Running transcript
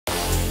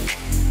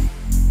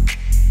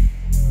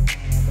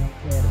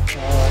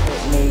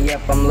me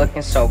up, I'm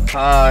looking so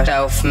posh.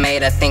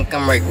 Self-made, I think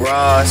I'm Rick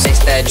Ross.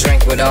 Taste that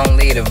drink with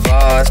only the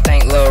Voss.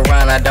 Paint Lil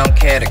Ron, I don't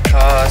care the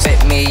cost.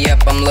 Hit me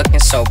up, I'm looking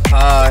so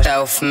posh.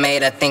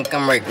 Self-made, I think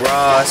I'm Rick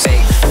Ross.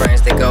 Fake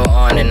friends, they go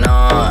on and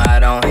on. I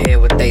don't hear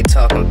what they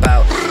talking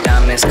about.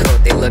 Diamonds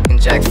coat, they looking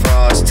Jack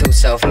Frost. Too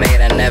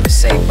self-made, I never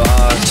say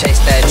boss. Chase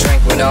that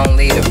drink with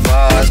only the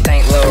Voss.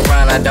 Paint Lil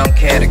Ron, I don't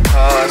care the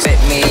cost. Hit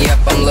me up,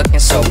 I'm looking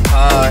so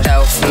posh.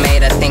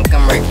 Self-made, I think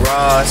I'm Rick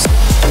Ross.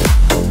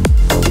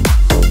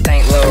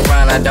 Paint Lil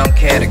Ron, I don't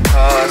care the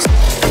cost.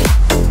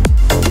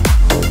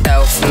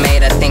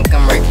 Self-made, I think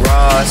I'm Rick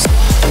Ross.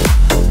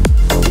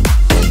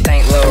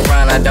 Paint Lil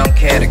Ron, I don't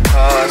care the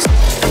cost.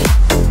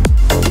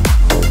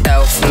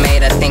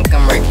 Self-made, I think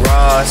I'm Rick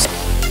Ross.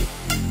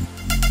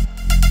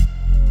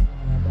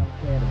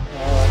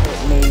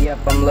 Me up,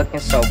 I'm looking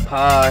so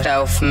posh.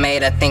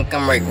 Self-made, I think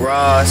I'm Rick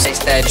Ross.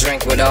 Taste that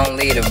drink with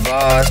only the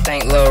Voss.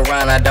 Paint Lil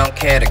Ron, I don't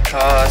care the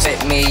cost.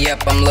 Hit me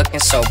up, I'm looking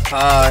so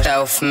posh.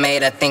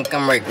 Self-made, I think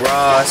I'm Rick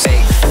Ross.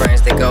 Fake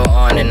friends, they go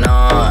on and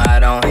on. I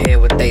don't hear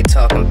what they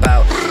talking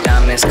about.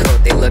 Diamonds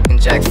coat, they looking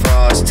Jack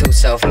Frost. Too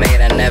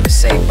self-made, I never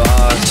say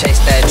boss. Chase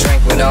that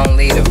drink with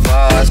only the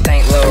Voss.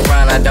 Paint Lil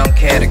Ron, I don't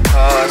care the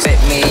cost.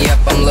 Hit me up,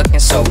 I'm looking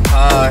so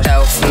posh.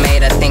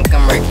 Self-made, I think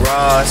I'm Rick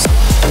Ross.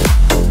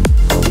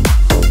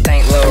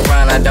 Paint Lil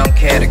Ron, I don't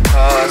care the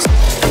cost.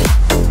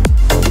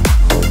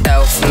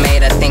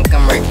 Self-made, I think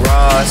I'm Rick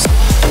Ross.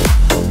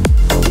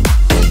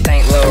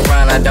 Paint Lil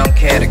Ron, I don't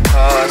care the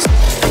cost.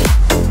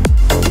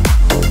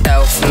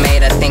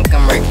 Self-made, I think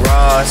I'm Rick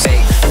Ross.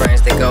 Fake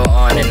friends, they go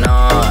on and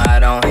on. I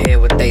don't hear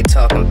what they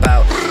talking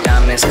about.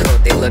 Diamonds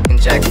coat, they looking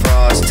Jack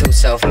Frost. Too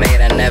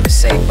self-made, I never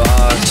say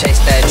boss. Chase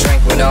that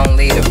drink with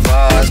only the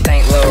Voss.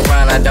 Paint Lil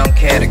Ron, I don't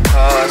care the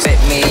cost. Hit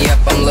me up,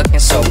 I'm looking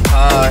so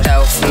posh.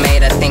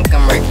 Self-made, I think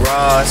I'm Rick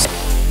Ross.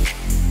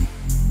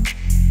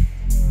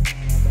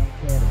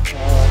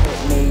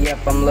 Me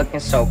up, I'm looking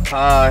so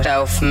posh.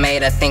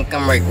 Self-made, I think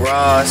I'm Rick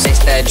Ross.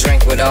 Taste that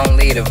drink with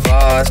only the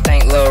Voss.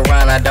 Paint Lil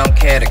Ron, I don't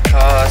care the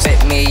cost.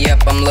 Hit me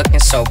up, I'm looking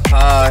so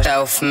posh.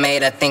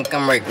 Self-made, I think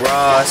I'm Rick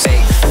Ross.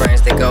 Fake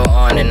friends, they go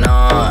on and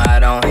on. I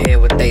don't hear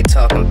what they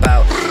talking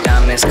about.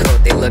 Diamonds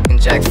coat, they looking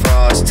Jack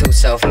Frost. Too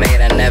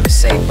self-made, I never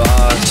say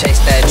boss. Chase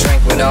that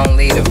drink with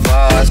only the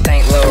Voss.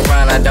 Paint Lil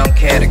Ron, I don't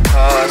care the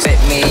cost. Hit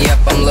me up,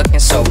 I'm looking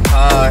so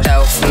posh.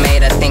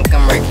 Self-made, I think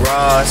I'm Rick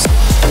Ross.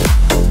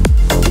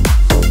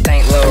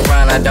 Paint Lil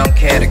Ron, I don't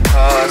care the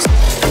cost.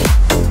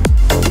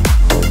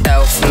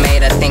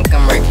 Self-made, I think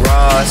I'm Rick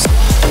Ross.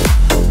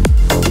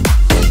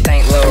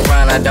 Paint Lil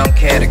Ron, I don't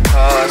care the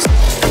cost.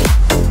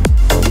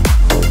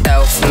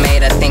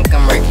 Self-made, I think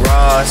I'm Rick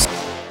Ross.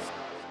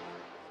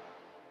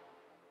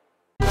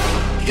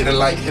 Hit it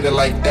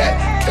like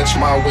that. Catch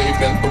my wave,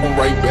 then throw it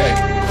right back.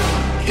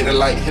 Hit it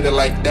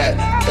like that.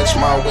 Catch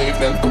my wave,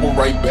 then throw it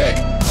right back.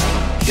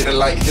 Hit it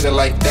like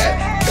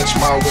that. Catch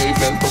my wave,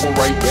 then throw it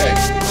right back.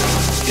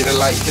 Hit it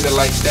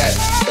like that.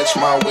 Catch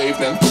my wave,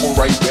 then throw it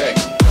right back.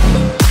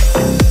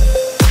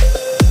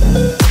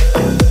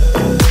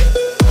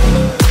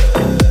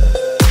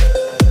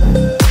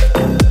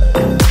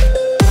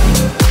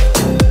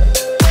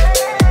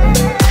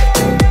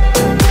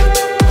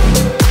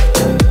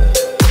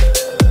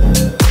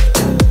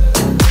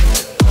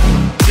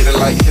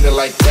 Hit it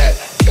like that.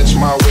 Catch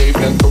my wave,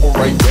 then throw it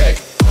right back.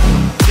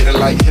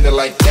 Hit it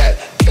like that.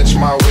 Catch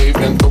my wave,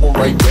 then throw it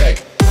right back.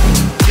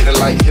 Hit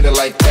it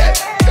like that.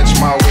 Catch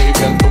my wave.